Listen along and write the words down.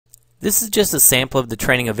This is just a sample of the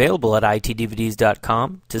training available at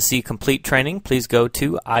itdvds.com. To see complete training, please go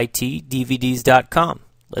to itdvds.com.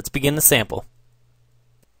 Let's begin the sample.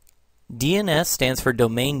 DNS stands for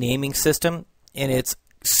Domain Naming System, and it's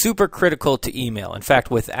super critical to email. In fact,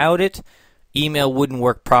 without it, email wouldn't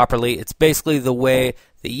work properly. It's basically the way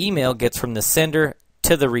the email gets from the sender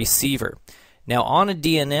to the receiver. Now, on a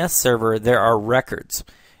DNS server, there are records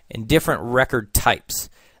and different record types.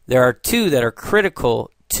 There are two that are critical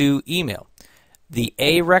to email: the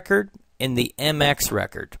A record and the MX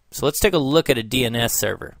record. So let's take a look at a DNS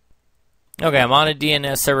server. Okay, I'm on a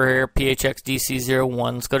DNS server here,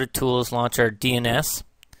 phxdc01. Let's go to Tools, launch our DNS.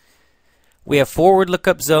 We have forward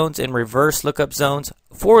lookup zones and reverse lookup zones.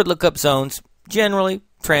 Forward lookup zones generally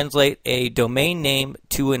translate a domain name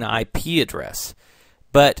to an IP address,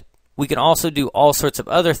 but we can also do all sorts of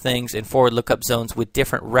other things in forward lookup zones with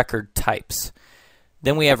different record types.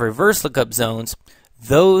 Then we have reverse lookup zones.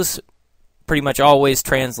 Those pretty much always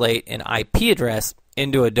translate an IP address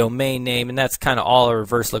into a domain name, and that's kind of all a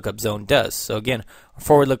reverse lookup zone does. So again, a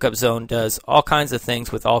forward lookup zone does all kinds of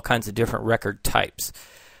things with all kinds of different record types.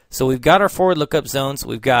 So we've got our forward lookup zones.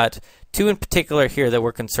 We've got two in particular here that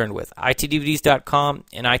we're concerned with: itdvds.com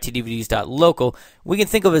and itdvds.local. We can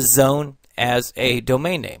think of a zone as a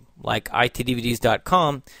domain name, like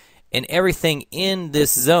itdvds.com, and everything in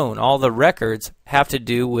this zone, all the records, have to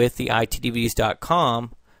do with the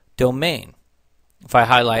itdvds.com domain. If I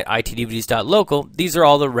highlight itdvds.local, these are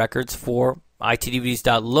all the records for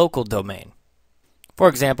itdvds.local domain. For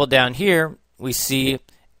example, down here we see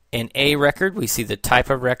an A record. We see the type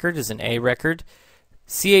of record is an A record,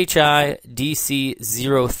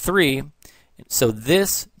 CHIDC03. So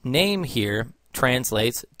this name here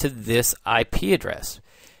translates to this IP address.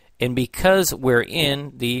 And because we're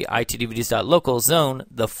in the itdvds.local zone,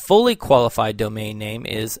 the fully qualified domain name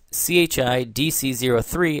is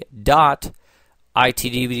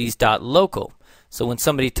chidc03.itdvds.local. So when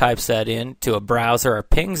somebody types that in to a browser or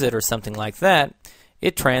pings it or something like that,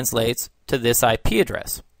 it translates to this IP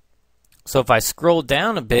address. So if I scroll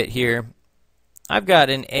down a bit here, I've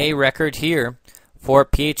got an A record here for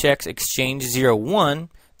PHX Exchange 01.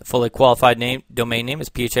 The fully qualified domain name is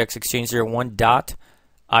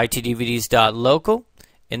phxexchange01.itdvds.local,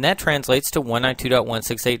 and that translates to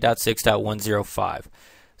 192.168.6.105.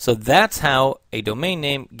 So that's how a domain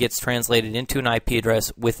name gets translated into an IP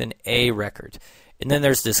address with an A record. And then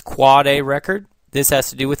there's this quad A record. This has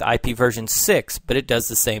to do with IP version 6, but it does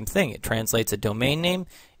the same thing. It translates a domain name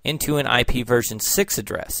into an IP version 6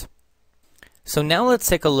 address. So now let's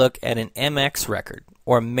take a look at an MX record,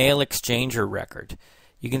 or mail exchanger record.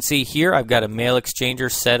 You can see here I've got a mail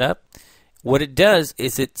exchanger set up. What it does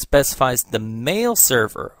is it specifies the mail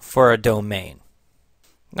server for a domain.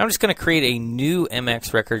 Now I'm just going to create a new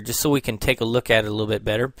MX record just so we can take a look at it a little bit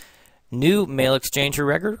better. New mail exchanger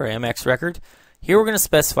record, or MX record. Here we're going to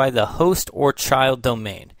specify the host or child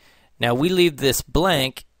domain. Now we leave this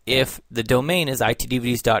blank if the domain is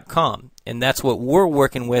itdvds.com, and that's what we're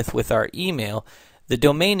working with our email. The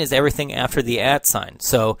domain is everything after the @ sign.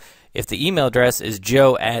 So if the email address is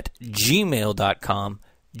joe@gmail.com,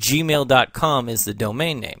 gmail.com is the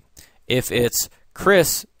domain name. If it's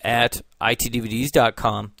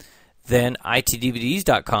chris@itdvds.com, then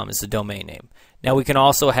itdvds.com is the domain name. Now we can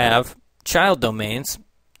also have child domains,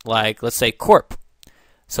 like let's say corp.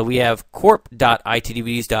 So we have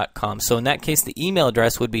corp.itdvds.com. So in that case, the email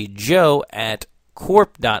address would be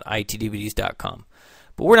joe@corp.itdvds.com.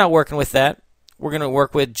 But we're not working with that. We're going to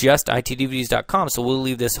work with just itdvds.com, so we'll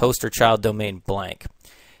leave this host or child domain blank.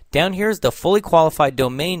 Down here is the fully qualified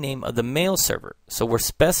domain name of the mail server. So we're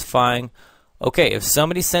specifying, okay, if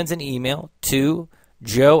somebody sends an email to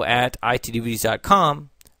joe@itdvds.com,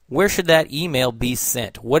 where should that email be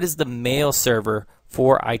sent? What is the mail server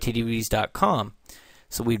for itdvds.com?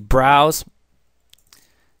 So we'd browse,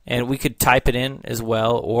 and we could type it in as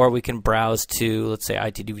well, or we can browse to, let's say,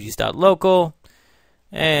 itdvds.local.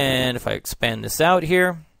 And if I expand this out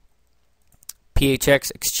here,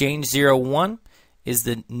 PHX Exchange 01 is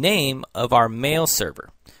the name of our mail server.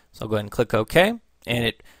 So I'll go ahead and click OK, and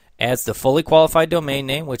it adds the fully qualified domain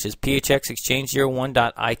name, which is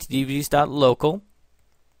phxexchange01.itdvds.local.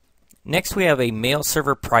 Next, we have a mail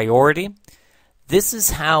server priority. This is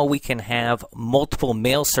how we can have multiple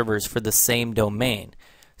mail servers for the same domain.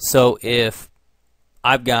 So if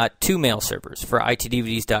I've got two mail servers for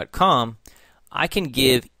itdvds.com, I can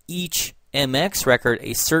give each MX record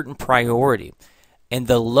a certain priority. And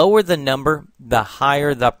the lower the number, the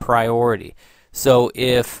higher the priority. So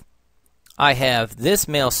if I have this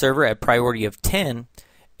mail server at priority of 10,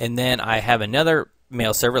 and then I have another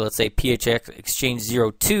mail server, let's say PHX Exchange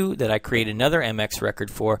 02, that I create another MX record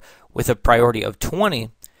for with a priority of 20,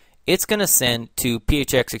 it's going to send to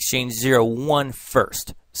PHX Exchange 01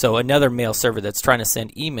 first. So another mail server that's trying to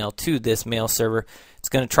send email to this mail server, it's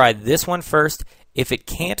going to try this one first. If it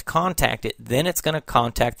can't contact it, then it's going to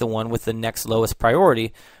contact the one with the next lowest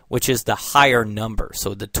priority, which is the higher number,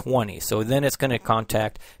 so the 20. So then it's going to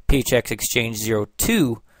contact PHX Exchange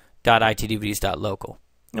 02.itdvds.local.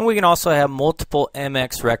 And we can also have multiple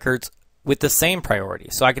MX records with the same priority.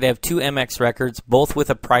 So I could have two MX records, both with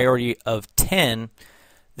a priority of 10.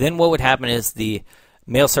 Then what would happen is the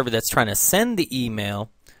mail server that's trying to send the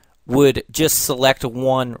email would just select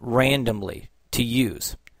one randomly to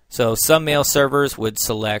use. So some mail servers would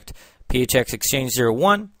select PHX Exchange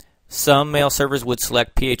 01. Some mail servers would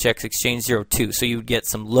select PHX Exchange 02. So you would get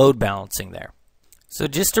some load balancing there. So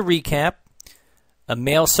just to recap, a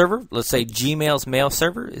mail server, let's say Gmail's mail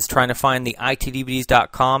server, is trying to find the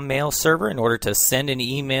itdvds.com mail server in order to send an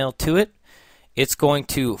email to it. It's going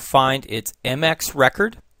to find its MX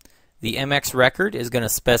record. The MX record is going to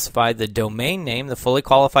specify the domain name, the fully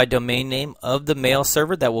qualified domain name of the mail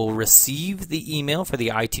server that will receive the email for the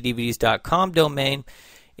itdvds.com domain.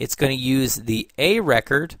 It's going to use the A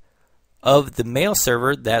record of the mail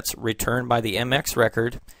server that's returned by the MX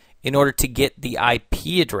record in order to get the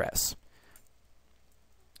IP address.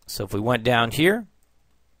 So if we went down here,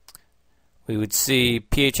 we would see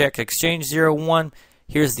PHX Exchange 01.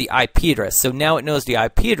 Here's the IP address. So now it knows the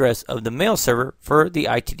IP address of the mail server for the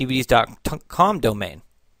itdvds.com domain.